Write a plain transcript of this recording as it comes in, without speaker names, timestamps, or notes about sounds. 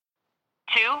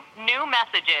2 new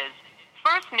messages.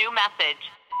 First new message.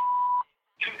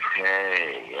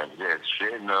 Hey, I'm just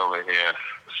sitting over here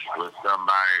with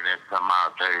somebody that come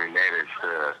out there related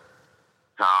to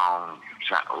Tom,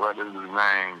 what is his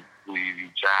name? Who you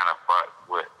trying to fuck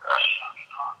with?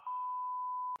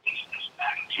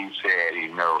 He said he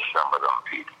knows some of them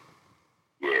people.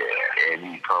 Yeah, and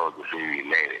he's supposed to be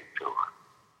related to her.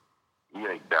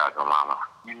 Yeah, Dr. Mama,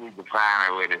 you need to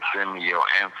find a way to send me your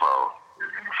info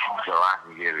so I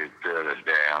can get it to the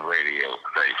damn radio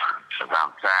station. Because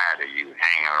I'm tired of you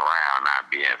hanging around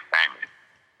not being famous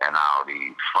and all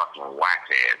these fucking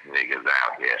whack-ass niggas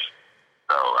out here.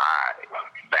 So,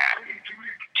 back.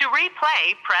 To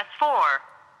replay, press 4.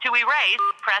 To erase,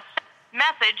 press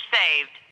message saved.